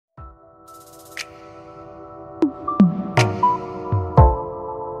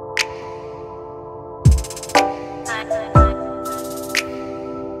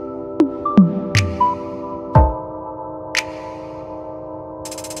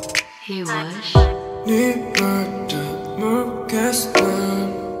Hey Wash. 네가 다물겠어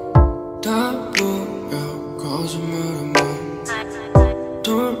다 보여 거짓말은 뭐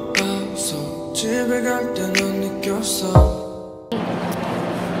돌아서 집에 갈 때 넌 느꼈어.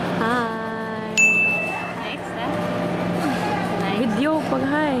 Hi. Video pag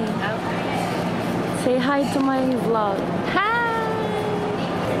hi. Say hi to my vlog. Hi.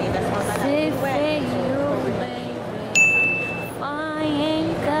 Say you baby.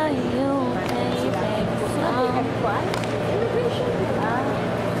 Flying kayo baby.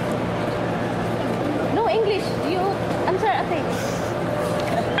 No English. You answer a thing.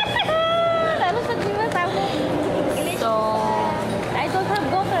 So I don't have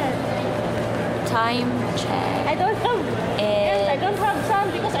daughter. time check. I don't have. Yes, I don't have son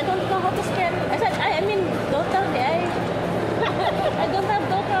because I don't know how to spell. I mean daughter. I don't have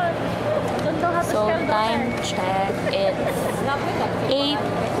daughter. I don't know how to So spell time daughter. check. It's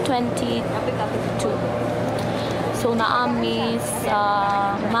 8:22. So naami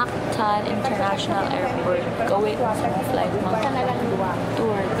sa Mactan International Airport. Gawin sa flight mga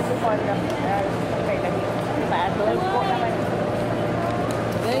tour.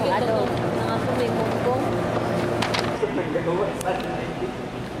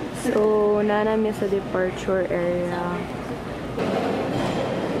 So nanami sa departure area.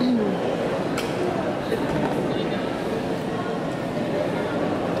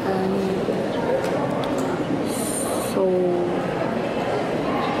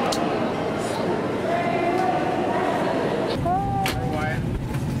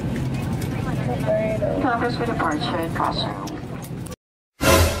 Numbers for departure and crossing.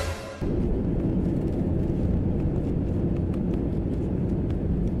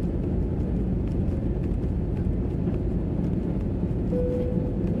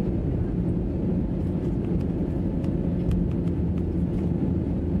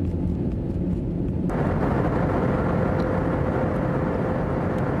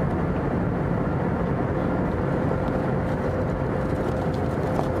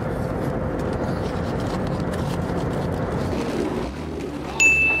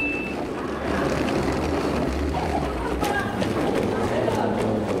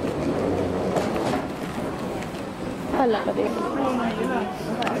 Hala ka din.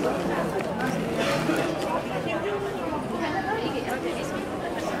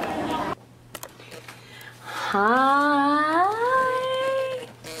 Hi.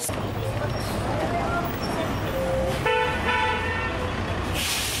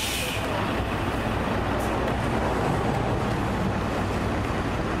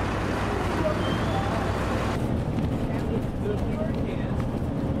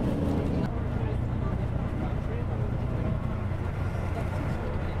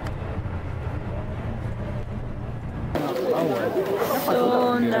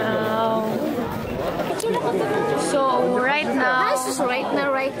 So right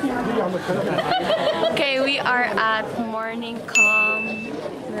now, okay, we are at Morning Calm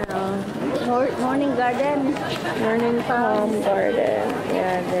now. Morning garden. Morning Calm Garden.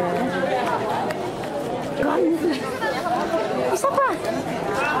 Yeah, there. Isa pa.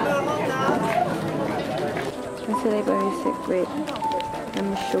 Kasi like very sick. Wait, let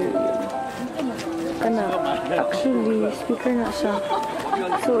me show you. Kana, actually, speaker na siya.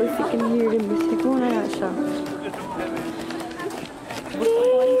 So if you can hear the music, muna na siya.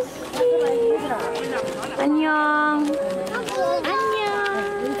 안녕. 안녕.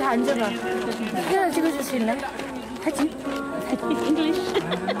 다 앉아봐. 하나 찍어줄 수 있나? 사진? English.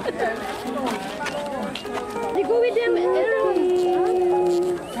 You go with them around.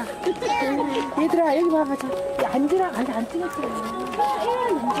 얘들아 여기 봐봐. 자, 앉으라. 안 찍었어.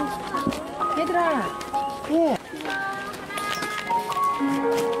 얘들아. 예.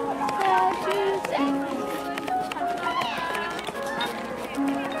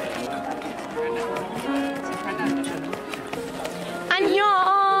 안녕.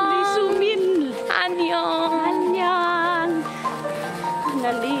 리수민. 안녕. 안녕.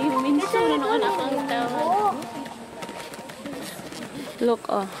 Naliminso na noon akong tawag. Look,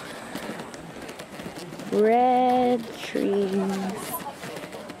 oh. Red trees.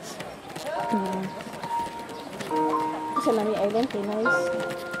 Sa Nami Island, nice.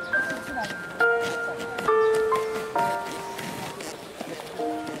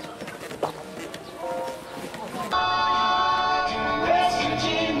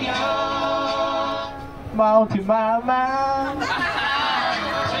 Mountain Mama.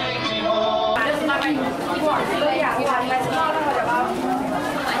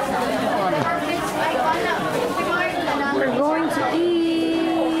 We're going to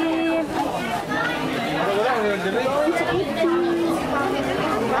eat.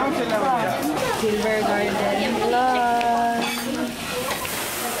 Silver Garden Plus.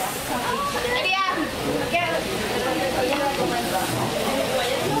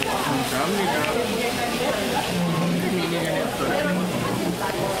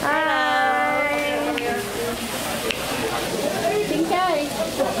 Hi!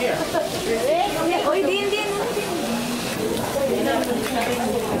 Oy, din.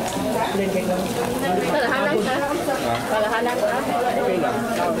 Palahanan ka? Palahanan ka? Okay lang.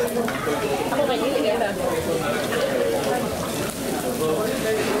 Ako kayo, hindi.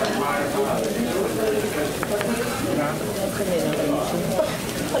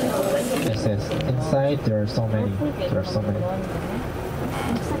 Yes, yes. Inside there are so many.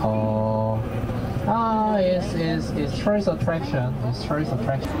 It's tourist attraction.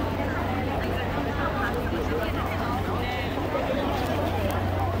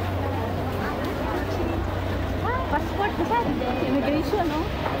 Passport ba saan? Immigration, no?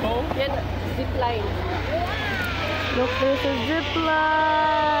 Oo. Yan, zip line. Look, there's a zip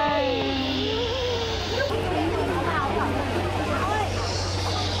line.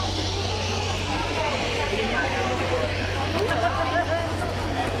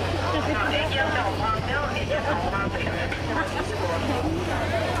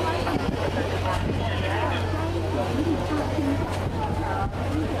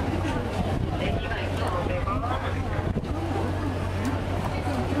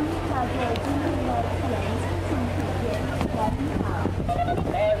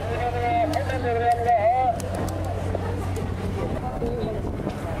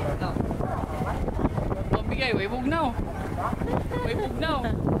 Bigay, may bugnaw.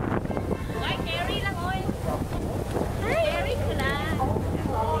 Ay, carry lang, oy. Carry ko lang.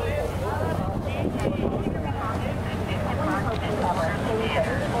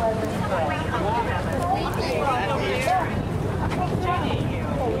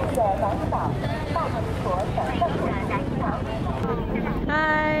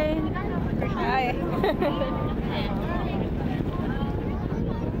 Hi! Hi.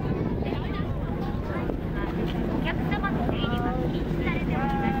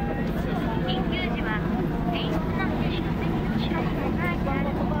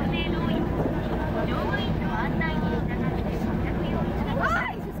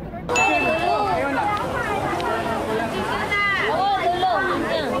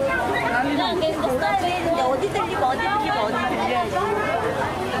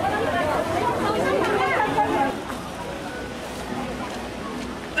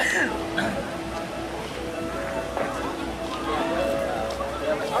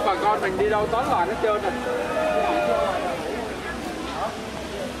 Bà con mình đi đâu tóm vào nó trơn rồi.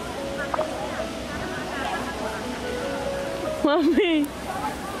 Mami!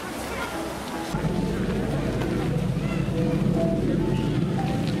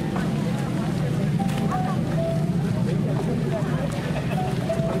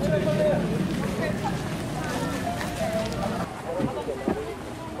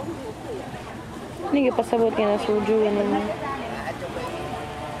 Ini pasabot ka na soju yan naman.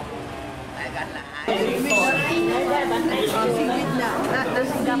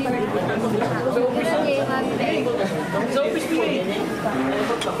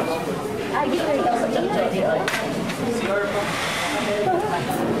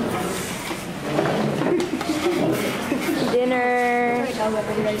 Dinner.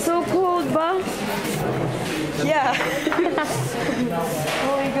 So cold ba? Yeah.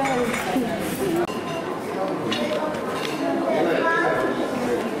 Oh my god.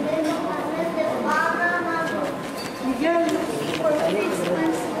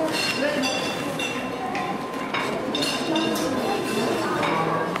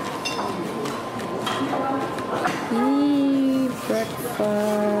 Breakfast.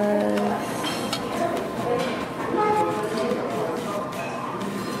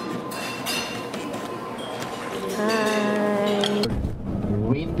 Hi.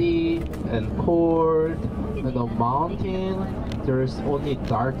 Windy and cold, and the mountain. There's only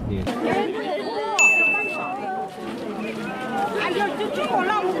darkness.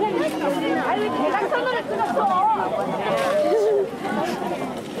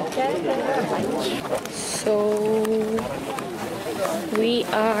 So we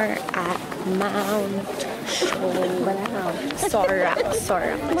are at Mount Sorak.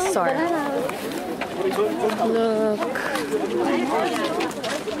 Look.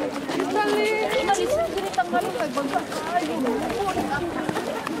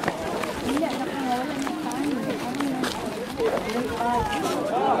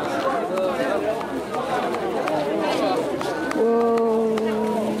 Whoa.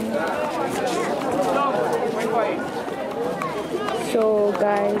 So So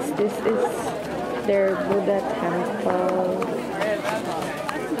guys, this is their Buddha temple.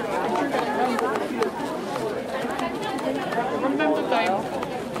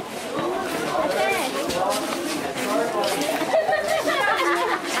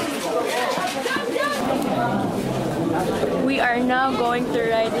 We are now going to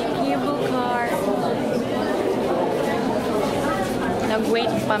ride the cable car.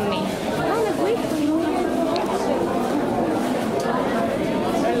 Nag-wait pa me. Nag-wait pa me.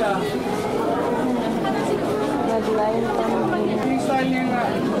 Nag-line pa me.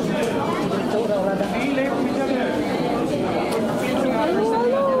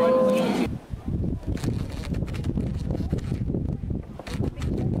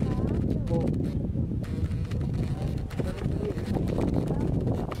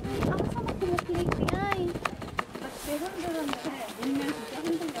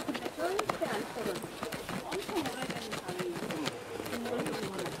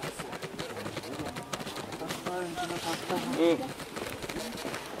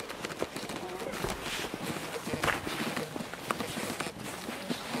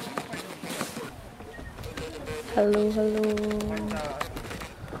 Hello, hello.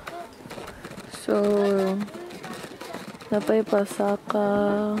 So, napay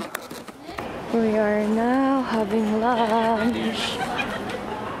pasaka. We are now having lunch.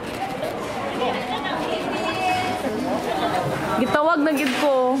 Gitawag na gid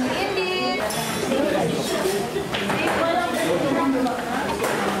ko.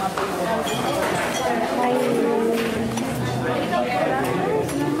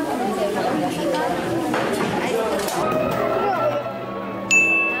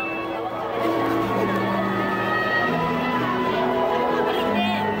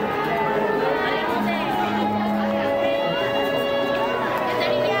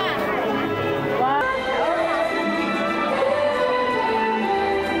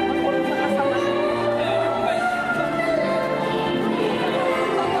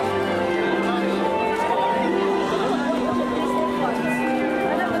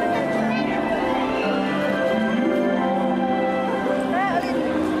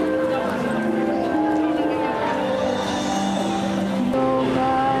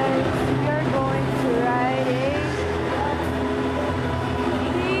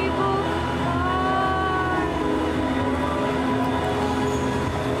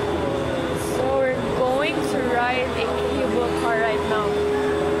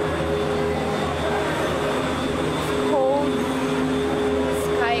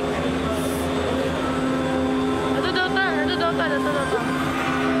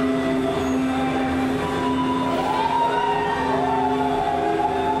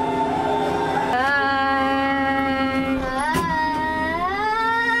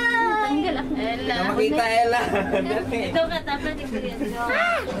 Ito ka, dapat dito.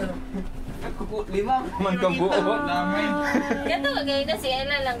 Lima, magkabuo namin. Ito, gaya na si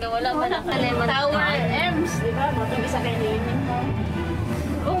Ella lang. Wala pa na kalimang Tower M's. Diba? Makakasakay na yun.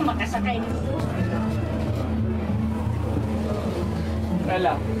 Oo, makasakay nito.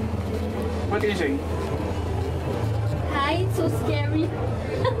 Ella, what do you say? Hi, so scary.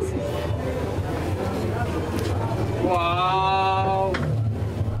 Wow!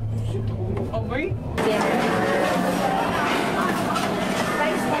 Okay.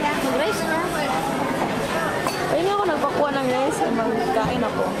 Rice na. Ayun nga ako nagpakuha ng rice. Magkain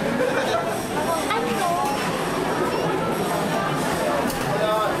ako.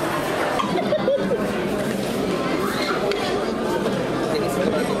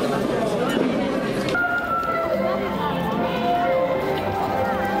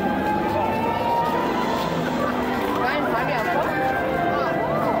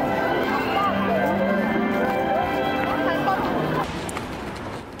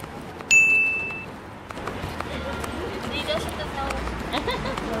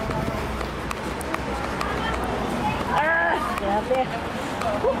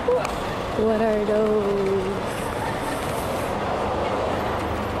 What are those?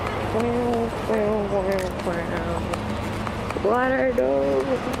 What are those?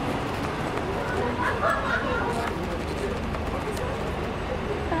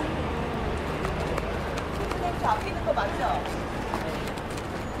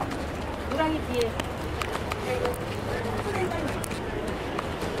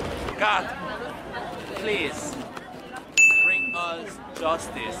 God, please bring us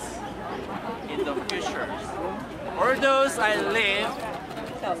justice in the future. For those I live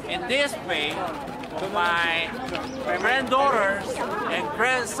in this way, my granddaughters and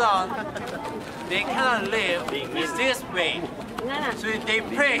grandson, they cannot live in this way. So they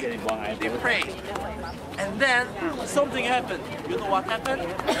pray. And then something happened. You know what happened?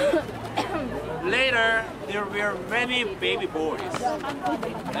 Later, there were many baby boys.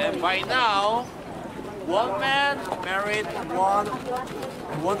 And by now, one man married one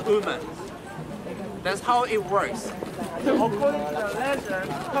woman. That's how it works. According to the legend,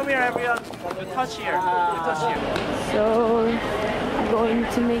 come here everyone, you touch here, you touch here. So, I'm going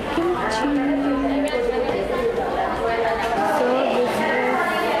to make kimchi. So this is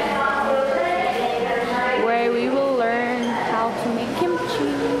where we will learn how to make kimchi.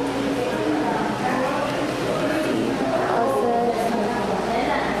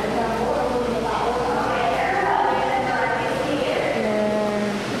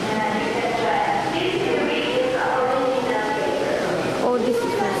 Oh, this is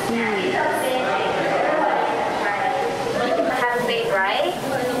for seaweed. Have big rice?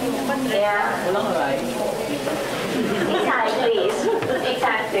 Yeah. Exactly.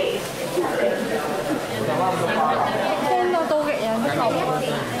 Exactly.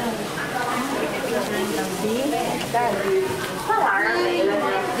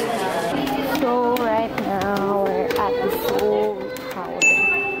 So right now we're at the Seoul Tower.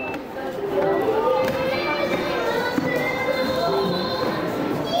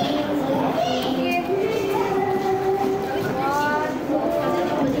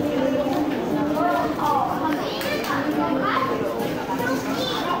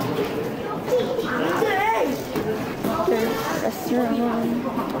 Restaurant.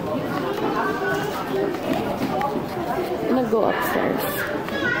 I'm gonna go upstairs.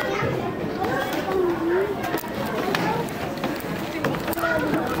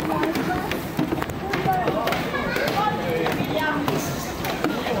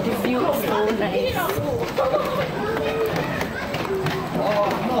 The view is so nice.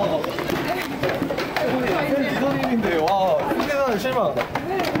 선생님인데 와 후배가 실망한다.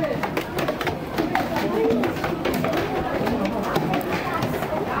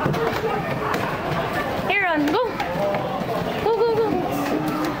 Aaron, go! Go, go, go!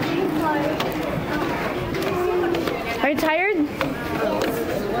 Are you tired?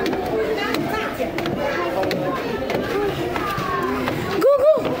 Go,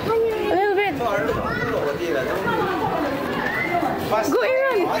 go! A little bit. Go,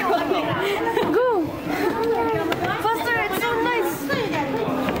 Aaron! Go! Faster, it's so nice!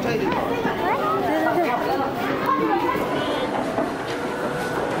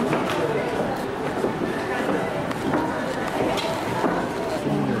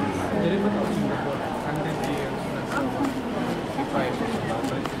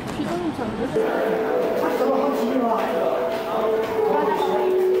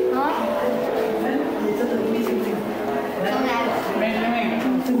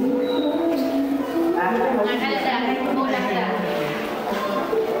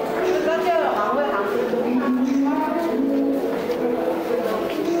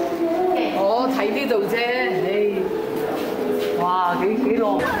睇呢度啫，唉，哇，幾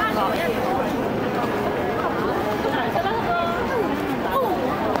浪。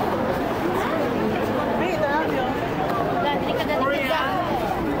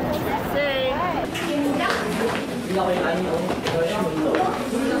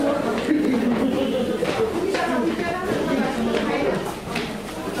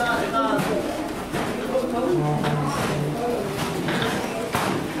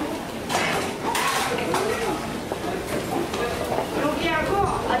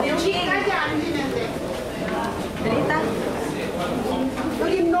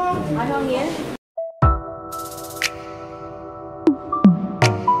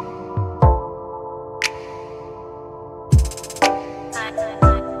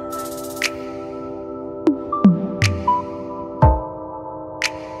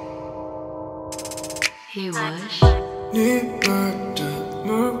네가 다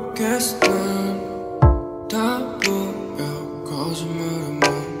모르겠어